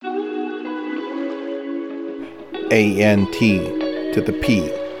A-N-T to the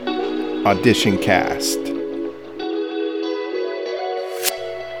P. Audition cast.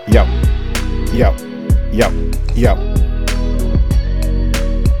 Yo.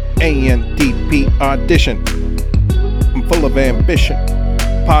 A-N-T-P audition. I'm full of ambition.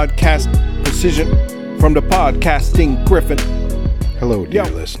 Podcast precision from the podcasting griffin. Hello, dear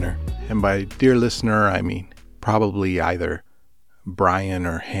listener. And by dear listener, I mean probably either Brian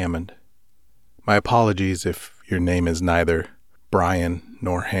or Hammond. My apologies if your name is neither Brian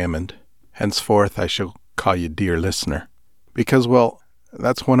nor Hammond. Henceforth, I shall call you dear listener. Because, well,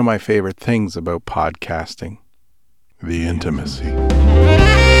 that's one of my favorite things about podcasting. The intimacy.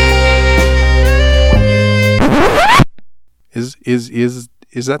 Is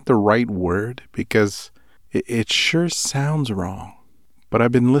that the right word? Because it sure sounds wrong. But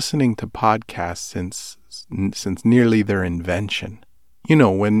I've been listening to podcasts since nearly their invention. You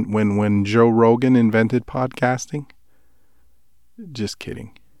know, when Joe Rogan invented podcasting? Just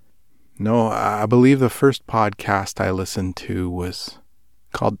kidding. No, I believe the first podcast I listened to was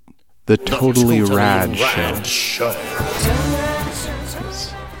called The Totally Rad Show.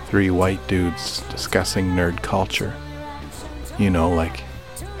 It's three white dudes discussing nerd culture. You know, like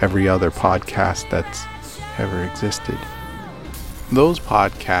every other podcast that's ever existed. Those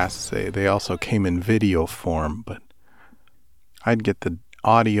podcasts, they also came in video form, but I'd get the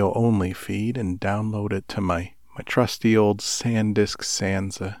audio-only feed and download it to my trusty old SanDisk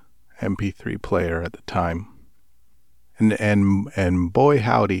Sansa MP3 player at the time. And boy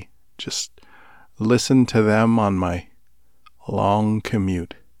howdy, just listen to them on my long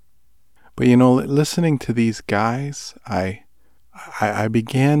commute. But you know, listening to these guys, I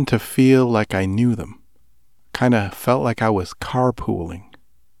began to feel like I knew them. Kind of felt like I was carpooling.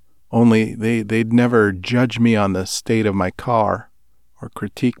 Only they'd never judge me on the state of my car or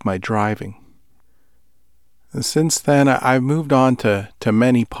critique my driving. Since then, I've moved on to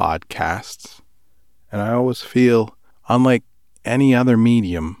many podcasts, and I always feel, unlike any other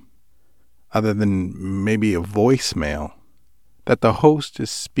medium, other than maybe a voicemail, that the host is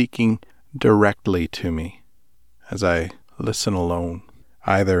speaking directly to me as I listen alone,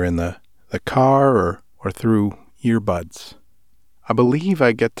 either in the car or through earbuds. I believe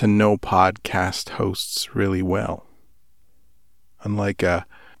I get to know podcast hosts really well. Unlike an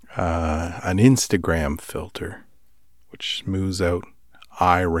Instagram filter, which smooths out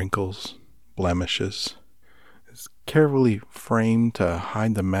eye wrinkles, blemishes, is carefully framed to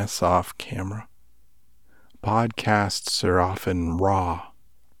hide the mess off camera. Podcasts are often raw,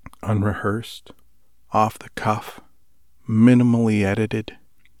 unrehearsed, off the cuff, minimally edited,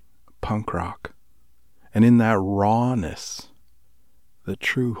 punk rock. And in that rawness, the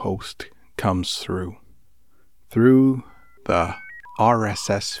true host comes through the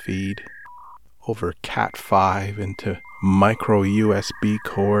RSS feed, over Cat5 into micro USB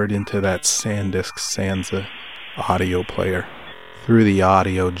cord into that SanDisk Sansa audio player, through the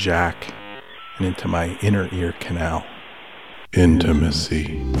audio jack and into my inner ear canal.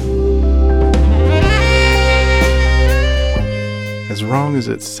 Intimacy. As wrong as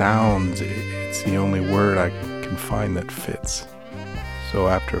it sounds, it's the only word I can find that fits. So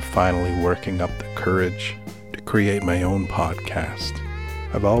after finally working up the courage to create my own podcast,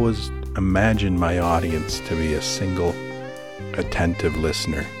 I've always imagined my audience to be a single, attentive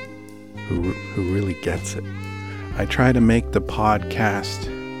listener who really gets it. I try to make the podcast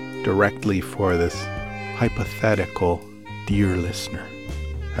directly for this hypothetical dear listener,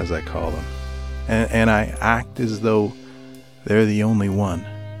 as I call them. And I act as though they're the only one.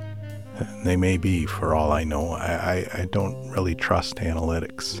 They may be, for all I know. I don't really trust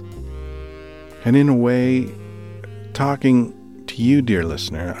analytics. And in a way, talking to you, dear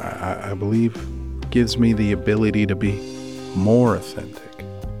listener, I believe gives me the ability to be more authentic.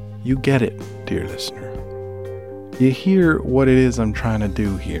 You get it, dear listener. You hear what it is I'm trying to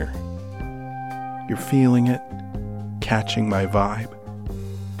do here. You're feeling it, catching my vibe.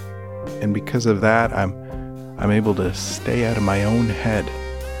 And because of that, I'm able to stay out of my own head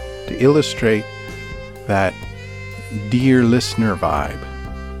to illustrate that dear listener vibe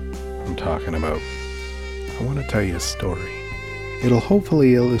I'm talking about. I want to tell you a story. It'll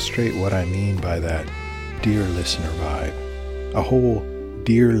hopefully illustrate what I mean by that dear listener vibe. A whole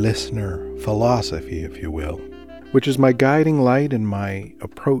dear listener philosophy, if you will, which is my guiding light and my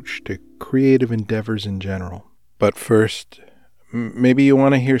approach to creative endeavors in general. But first, maybe you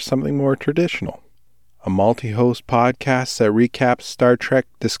want to hear something more traditional. A multi-host podcast that recaps Star Trek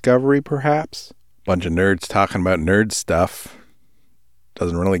Discovery, perhaps? Bunch of nerds talking about nerd stuff.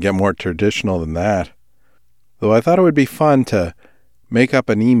 Doesn't really get more traditional than that. Though I thought it would be fun to make up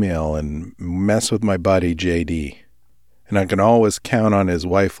an email and mess with my buddy JD. And I can always count on his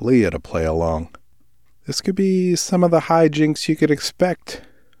wife Leah to play along. This could be some of the hijinks you could expect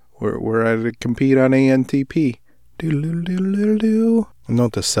were I to compete on ANTP. Doodle-doodle-doodle-doo.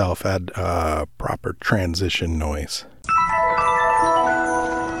 Note to self, add proper transition noise.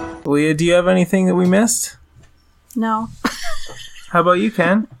 Leah, do you have anything that we missed? No. How about you,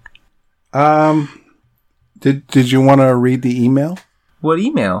 Ken? Did you want to read the email? What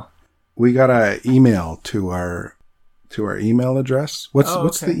email? We got an email to our email address.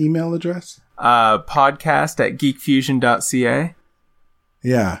 What's the email address? Podcast@geekfusion.ca.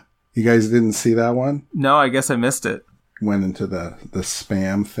 Yeah. You guys didn't see that one? No, I guess I missed it. Went into the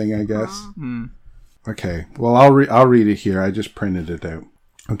spam thing, I guess. Okay. Well, I'll read it here. I just printed it out.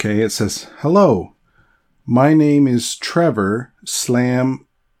 Okay, it says, "Hello. My name is Trevor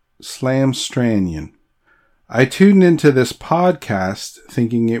Slamstranian. I tuned into this podcast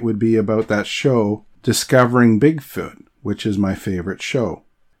thinking it would be about that show, Discovering Bigfoot, which is my favorite show.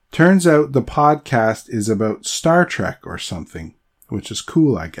 Turns out the podcast is about Star Trek or something, which is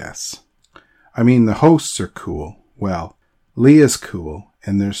cool, I guess. I mean, the hosts are cool. Well, Leah's cool,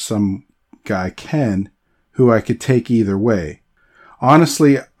 and there's some guy, Ken, who I could take either way.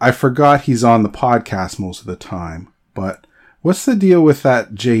 Honestly, I forgot he's on the podcast most of the time, but what's the deal with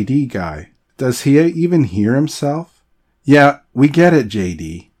that JD guy? Does he even hear himself? Yeah, we get it,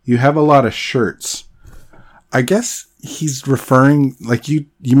 JD. You have a lot of shirts. I guess he's referring, like you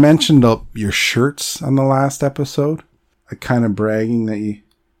mentioned your shirts on the last episode, like kind of bragging that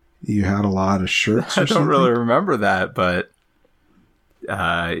you had a lot of shirts or I don't something. really remember that, but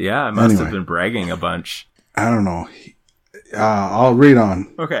yeah, I must have been bragging a bunch. I don't know. I'll read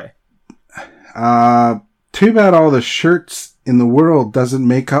on. Okay. Too bad all the shirts in the world doesn't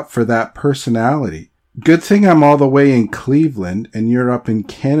make up for that personality. Good thing I'm all the way in Cleveland and you're up in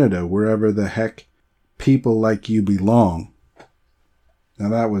Canada, wherever the heck people like you belong. Now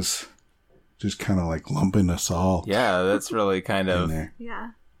that was just kind of like lumping us all. Yeah, that's really kind of there. Yeah.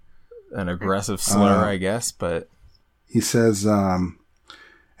 an aggressive slur, I guess, but... He says,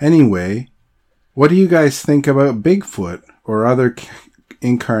 anyway, what do you guys think about Bigfoot or other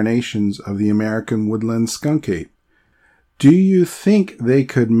incarnations of the American woodland skunk ape? Do you think they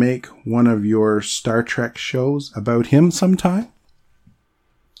could make one of your Star Trek shows about him sometime?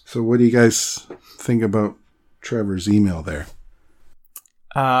 So what do you guys think about Trevor's email there?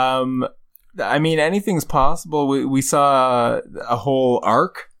 I mean, anything's possible. We saw a whole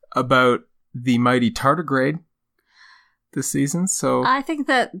arc about the mighty tardigrade this season, so... I think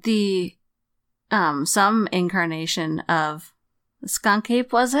that the some incarnation of the skunk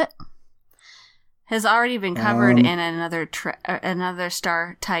ape, was it? Has already been covered in another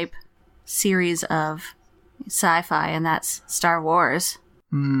Star type series of sci-fi, and that's Star Wars.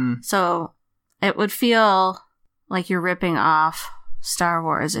 So it would feel like you're ripping off Star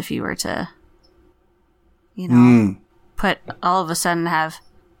Wars if you were to, put all of a sudden have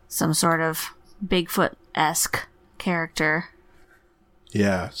some sort of Bigfoot-esque character.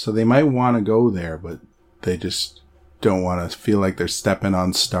 Yeah, so they might want to go there, but they just don't want to feel like they're stepping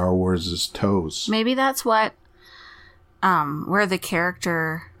on Star Wars' toes. Maybe that's what, where the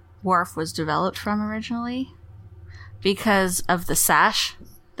character Worf was developed from originally, because of the sash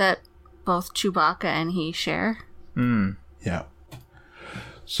that both Chewbacca and he share. Yeah.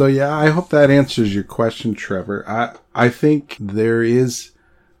 So yeah, I hope that answers your question, Trevor. I think there isn't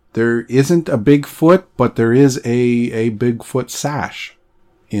a Bigfoot, but there is a Bigfoot sash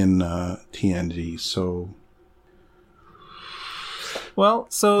in TNG. So, well,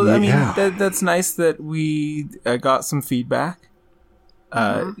 so yeah. I mean, that's nice that we got some feedback.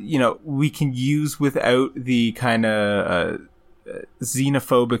 We can use without the kind of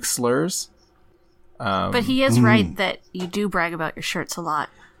xenophobic slurs. But he is right that you do brag about your shirts a lot.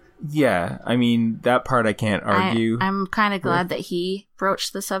 Yeah, I mean, that part I can't argue. I'm kind of glad that he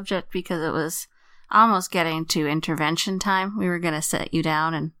broached the subject, because it was almost getting to intervention time. We were going to sit you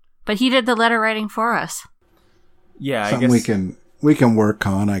down, but he did the letter writing for us. Yeah, something I guess we can work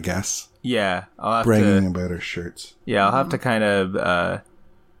on, I guess. Yeah, I'll have bragging about our shirts. Yeah, I'll have to kind of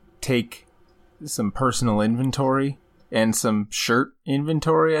take some personal inventory and some shirt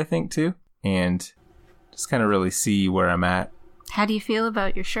inventory, I think, too, and just kind of really see where I'm at. How do you feel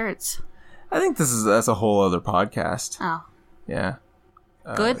about your shirts? I think that's a whole other podcast. Oh. Yeah.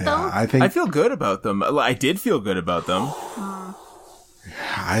 Good, though? I feel good about them. I did feel good about them.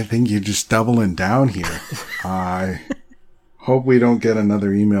 I think you're just doubling down here. I hope we don't get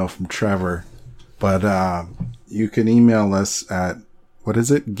another email from Trevor. But you can email us at, what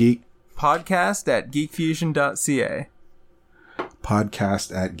is it? Podcast@geekfusion.ca.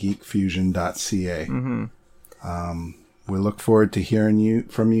 podcast@geekfusion.ca. Mm-hmm. We look forward to hearing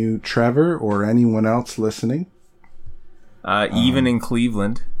from you, Trevor, or anyone else listening. Even in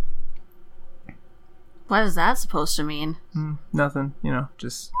Cleveland. What is that supposed to mean? Nothing,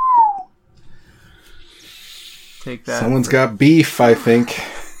 just take that. Someone's got beef, I think.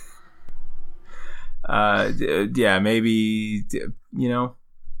 Yeah, maybe,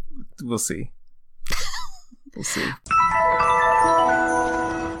 we'll see. We'll see.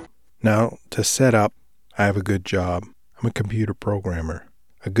 Now, to set up, I have a good job. I'm a computer programmer.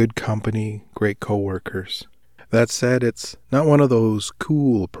 A good company, great coworkers. That said, it's not one of those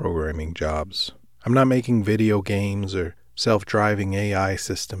cool programming jobs. I'm not making video games or self-driving AI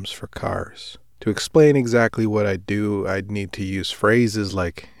systems for cars. To explain exactly what I do, I'd need to use phrases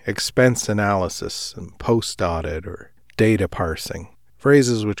like expense analysis and post-audit or data parsing.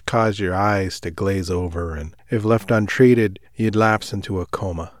 Phrases which cause your eyes to glaze over, and if left untreated, you'd lapse into a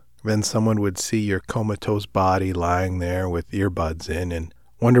coma. Then someone would see your comatose body lying there with earbuds in and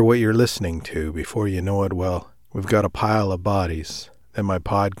wonder what you're listening to. Before you know it, well, we've got a pile of bodies. Then my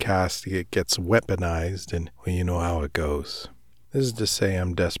podcast gets weaponized, and well, you know how it goes. This is to say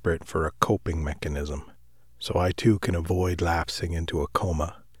I'm desperate for a coping mechanism, so I too can avoid lapsing into a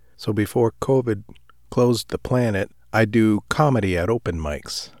coma. So before COVID closed the planet, I do comedy at open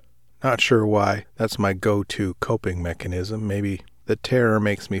mics. Not sure why, that's my go-to coping mechanism. Maybe the terror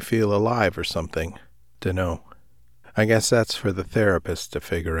makes me feel alive or something. Dunno. I guess that's for the therapist to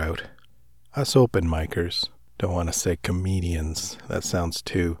figure out. Us open micers, don't want to say comedians, that sounds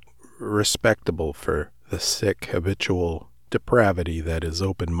too respectable for the sick, habitual depravity that is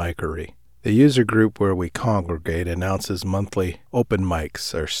open micery. The user group where we congregate announces monthly open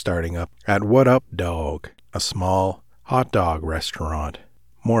mics are starting up at What Up Dog, a small hot dog restaurant.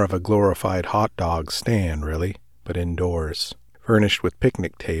 More of a glorified hot dog stand, really, but indoors. Furnished with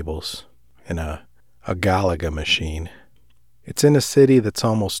picnic tables and a Galaga machine. It's in a city that's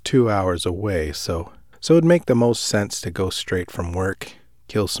almost 2 hours away, so it'd make the most sense to go straight from work,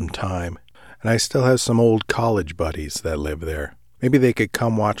 kill some time. And I still have some old college buddies that live there. Maybe they could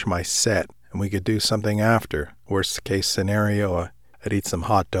come watch my set, and we could do something after. Worst case scenario, I'd eat some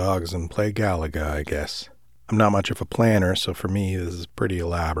hot dogs and play Galaga, I guess. I'm not much of a planner, so for me this is pretty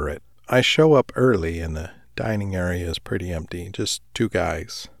elaborate. I show up early, and the dining area is pretty empty, just 2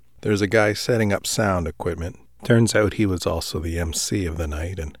 guys. There's a guy setting up sound equipment. Turns out he was also the MC of the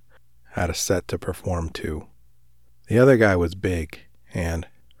night and had a set to perform to. The other guy was big, and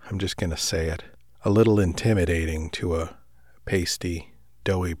I'm just going to say it, a little intimidating to a pasty,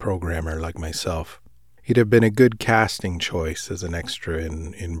 doughy programmer like myself. He'd have been a good casting choice as an extra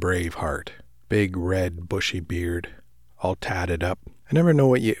in Braveheart. Big, red, bushy beard, all tatted up. I never know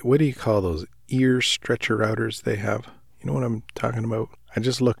what do you call those ear stretcher outers they have? You know what I'm talking about? I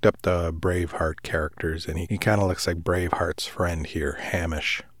just looked up the Braveheart characters, and he kind of looks like Braveheart's friend here,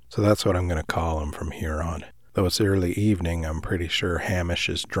 Hamish. So that's what I'm going to call him from here on. Though it's early evening, I'm pretty sure Hamish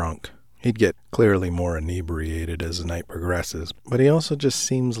is drunk. He'd get clearly more inebriated as the night progresses, but he also just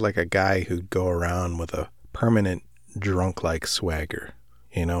seems like a guy who'd go around with a permanent drunk-like swagger,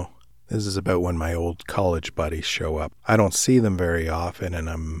 you know? This is about when my old college buddies show up. I don't see them very often, and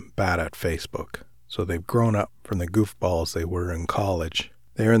I'm bad at Facebook. So they've grown up from the goofballs they were in college.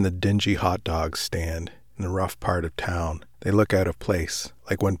 They're in the dingy hot dog stand in the rough part of town. They look out of place,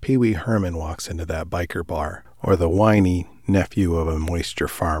 like when Pee Wee Herman walks into that biker bar, or the whiny nephew of a moisture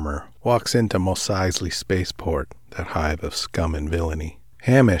farmer walks into Mos Eisley Spaceport, that hive of scum and villainy.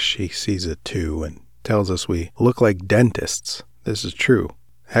 Hamish, he sees it too, and tells us we look like dentists. This is true,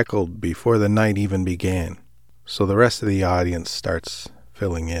 heckled before the night even began. So the rest of the audience starts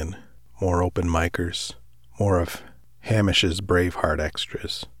filling in. More open micers, more of Hamish's Braveheart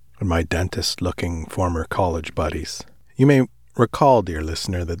extras, and my dentist-looking former college buddies. You may recall, dear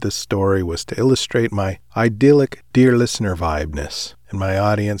listener, that this story was to illustrate my idyllic dear listener vibeness, and my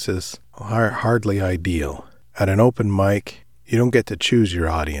audience is hardly ideal. At an open mic, you don't get to choose your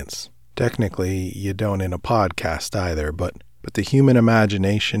audience. Technically, you don't in a podcast either, but the human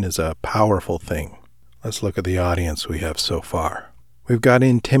imagination is a powerful thing. Let's look at the audience we have so far. We've got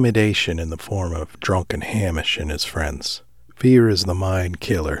intimidation in the form of drunken Hamish and his friends. Fear is the mind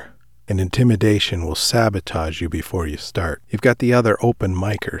killer, and intimidation will sabotage you before you start. You've got the other open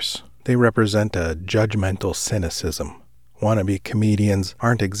micers. They represent a judgmental cynicism. Wannabe comedians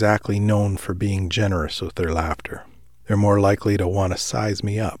aren't exactly known for being generous with their laughter. They're more likely to want to size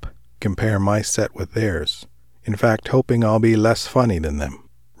me up, compare my set with theirs. In fact, hoping I'll be less funny than them,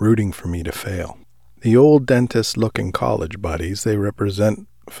 rooting for me to fail. The old dentist-looking college buddies, they represent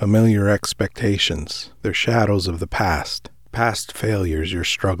familiar expectations. They're shadows of the past. past failures you're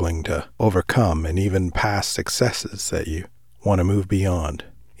struggling to overcome, and even past successes that you want to move beyond.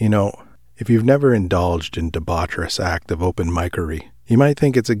 You know, if you've never indulged in debaucherous act of open micery, you might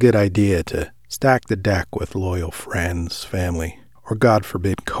think it's a good idea to stack the deck with loyal friends, family, or God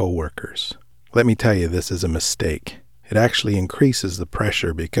forbid co-workers. Let me tell you, this is a mistake. It actually increases the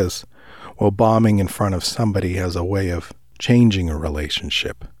pressure because, well, bombing in front of somebody has a way of changing a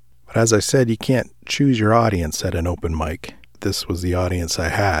relationship. But as I said, you can't choose your audience at an open mic. This was the audience I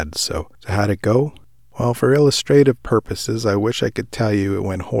had, so how'd it go? Well, for illustrative purposes, I wish I could tell you it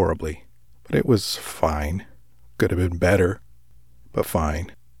went horribly. But it was fine. Could have been better, but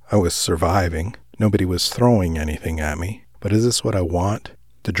fine. I was surviving. Nobody was throwing anything at me. But is this what I want?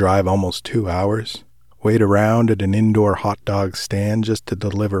 To drive almost 2 hours? Wait around at an indoor hot dog stand just to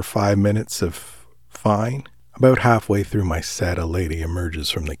deliver 5 minutes of fine? About halfway through my set, a lady emerges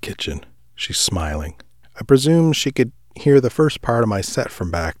from the kitchen. She's smiling. I presume she could hear the first part of my set from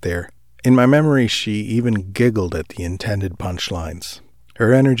back there. In my memory, she even giggled at the intended punchlines.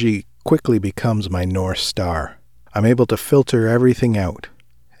 Her energy quickly becomes my North Star. I'm able to filter everything out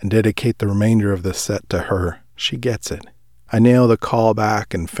and dedicate the remainder of the set to her. She gets it. I nail the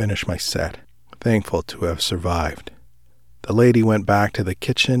callback and finish my set, thankful to have survived. The lady went back to the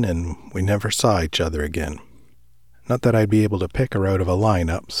kitchen and we never saw each other again. Not that I'd be able to pick her out of a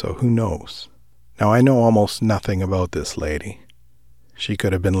lineup, so who knows? Now I know almost nothing about this lady. She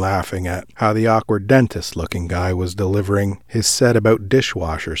could have been laughing at how the awkward dentist-looking guy was delivering his set about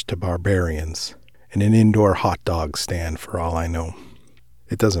dishwashers to barbarians in an indoor hot dog stand, for all I know.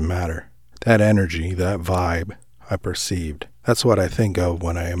 It doesn't matter. That energy, that vibe, I perceived. That's what I think of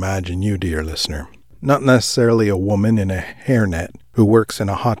when I imagine you, dear listener. Not necessarily a woman in a hairnet who works in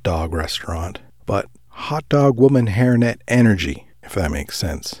a hot dog restaurant, but hot dog woman hairnet energy, if that makes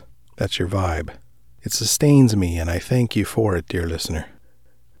sense. That's your vibe. It sustains me, and I thank you for it, dear listener.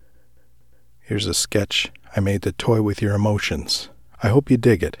 Here's a sketch I made to toy with your emotions. I hope you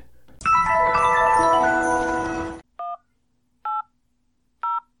dig it.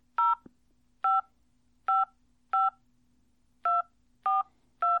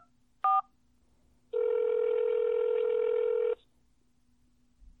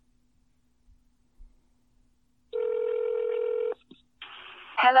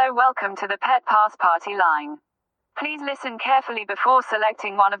 Hello, welcome to the Pet Pass Party line. Please listen carefully before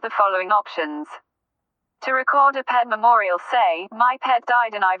selecting one of the following options. To record a pet memorial, say, "My pet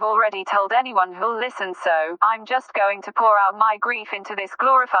died and I've already told anyone who'll listen, so I'm just going to pour out my grief into this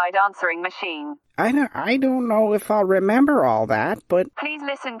glorified answering machine." I don't know if I'll remember all that, but... Please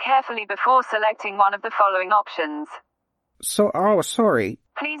listen carefully before selecting one of the following options. Sorry.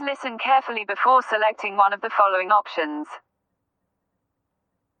 Please listen carefully before selecting one of the following options.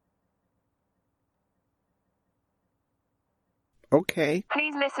 Okay.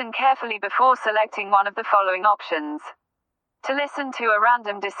 Please listen carefully before selecting one of the following options. To listen to a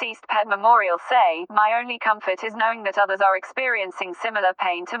random deceased pet memorial, say, "My only comfort is knowing that others are experiencing similar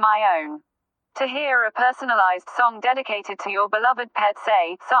pain to my own." To hear a personalized song dedicated to your beloved pet,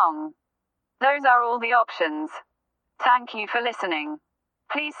 say, "Song." Those are all the options. Thank you for listening.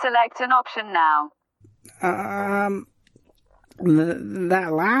 Please select an option now.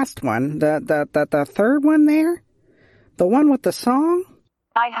 That last one, the third one there? The one with the song?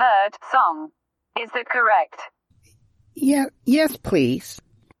 I heard song. Is that correct? Yes, please.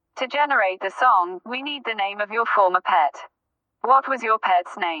 To generate the song, we need the name of your former pet. What was your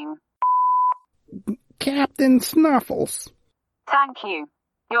pet's name? Captain Snuffles. Thank you.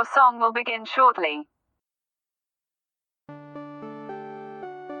 Your song will begin shortly.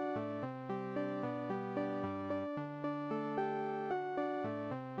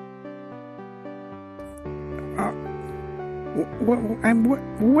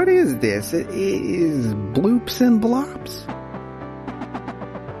 What is this? It is Bloops and Blops?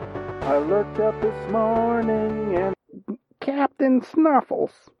 I looked up this morning and Captain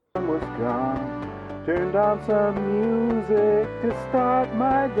Snuffles was gone. Turned on some music to start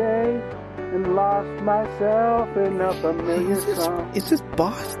my day and lost myself in up a million songs. Is this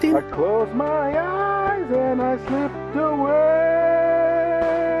Boston? I closed my eyes and I slipped away.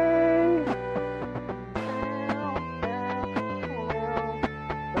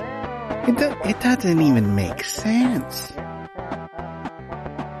 It doesn't even make sense.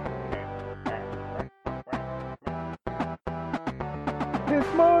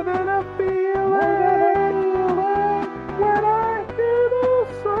 It's more than a feeling when I hear those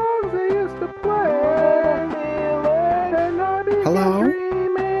songs they used to play. And I begin Hello?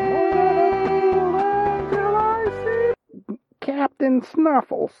 dreaming till I see Captain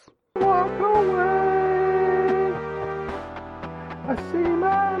Snuffles. walk away. A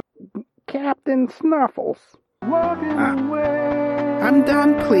seaman. Captain Snuffles. Walking away. I'm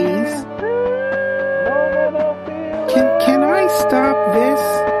done, please. Can I stop this?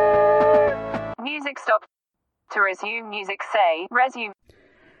 Music stop. To resume music say, resume.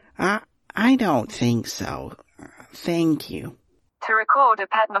 I don't think so. Thank you. To record a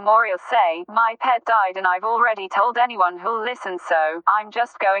pet memorial say, my pet died and I've already told anyone who'll listen, so I'm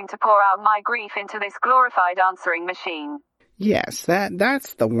just going to pour out my grief into this glorified answering machine. Yes,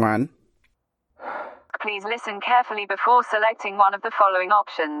 that's the one. Please listen carefully before selecting one of the following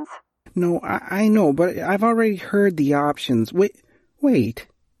options. No, I know, but I've already heard the options. Wait.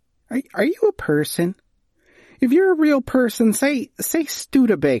 Are you a person? If you're a real person, say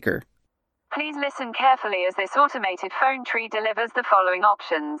Studebaker. Please listen carefully as this automated phone tree delivers the following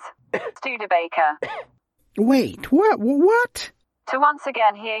options. Studebaker. Wait, what? To once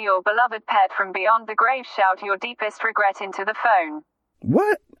again hear your beloved pet from beyond the grave shout your deepest regret into the phone.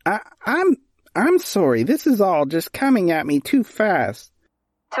 What? I'm sorry, this is all just coming at me too fast.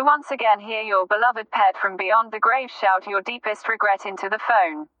 To once again hear your beloved pet from beyond the grave shout your deepest regret into the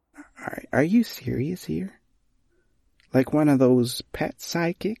phone. Are you serious here? Like one of those pet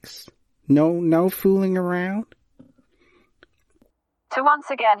psychics? No fooling around? To once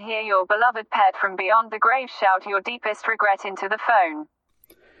again hear your beloved pet from beyond the grave shout your deepest regret into the phone.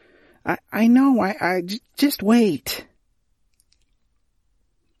 I know, just wait.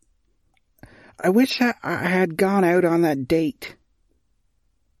 I wish I had gone out on that date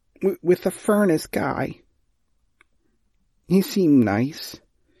with the furnace guy. He seemed nice.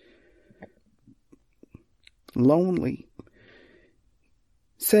 Lonely.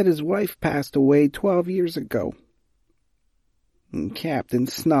 Said his wife passed away 12 years ago. And Captain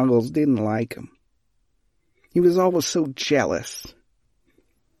Snuggles didn't like him. He was always so jealous.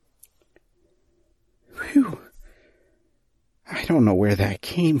 Whew. I don't know where that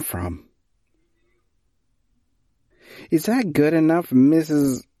came from. Is that good enough,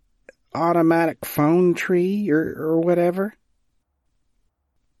 Mrs. Automatic Phone Tree or whatever?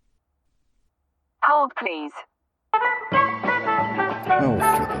 Hold, please. Oh,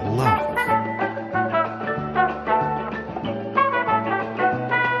 for the love of...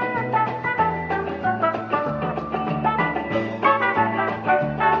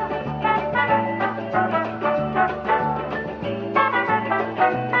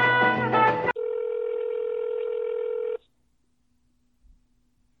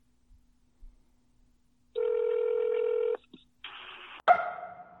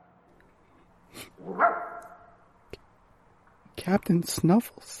 Captain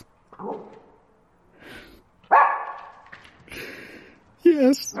Snuffles?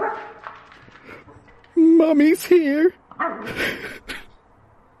 Yes. Mummy's here.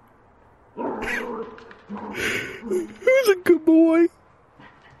 Who's a good boy?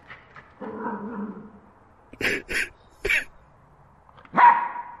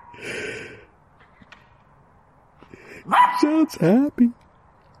 Sounds happy.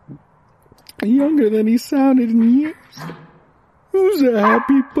 Younger than he sounded in years. Who's a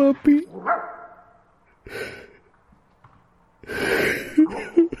happy puppy?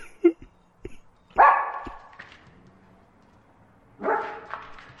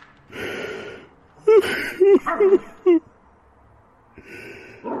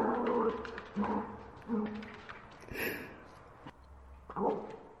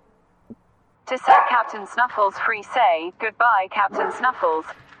 To set Captain Snuffles free say, goodbye Captain Snuffles.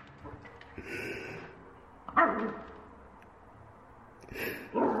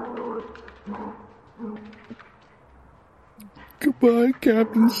 Goodbye,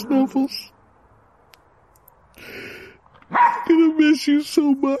 Captain Snuffles. I'm gonna miss you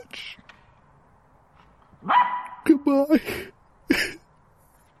so much. Goodbye.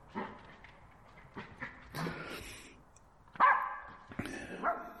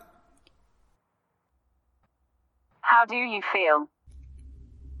 How do you feel?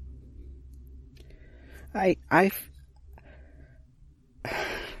 I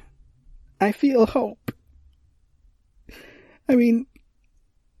feel hope. I mean,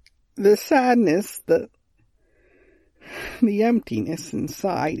 the sadness, the emptiness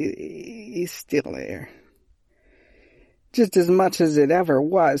inside is still there. Just as much as it ever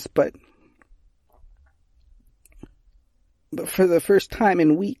was, but for the first time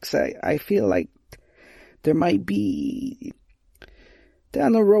in weeks, I feel like there might be,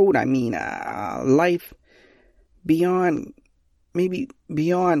 down the road, life beyond, maybe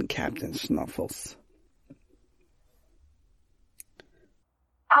beyond Captain Snuffles.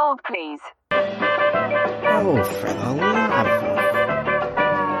 Hold, please. Oh, for the love of...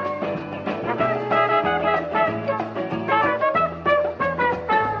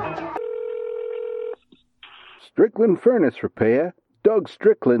 Strickland Furnace Repair. Doug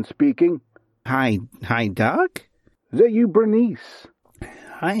Strickland speaking. Hi, Doug? Is that you, Bernice?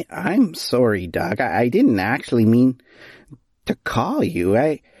 I'm sorry, Doug. I didn't actually mean to call you.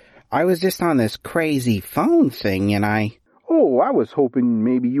 I was just on this crazy phone thing and I... Oh, I was hoping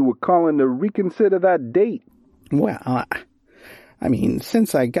maybe you were calling to reconsider that date. Well, I mean,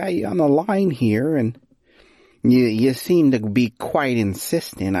 since I got you on the line here and you seem to be quite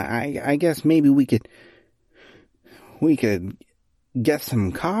insistent, I guess maybe we could get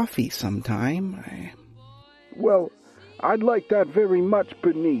some coffee sometime. Well, I'd like that very much,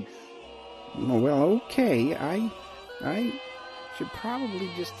 Bernice. Well, okay. I should probably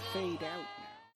just fade out.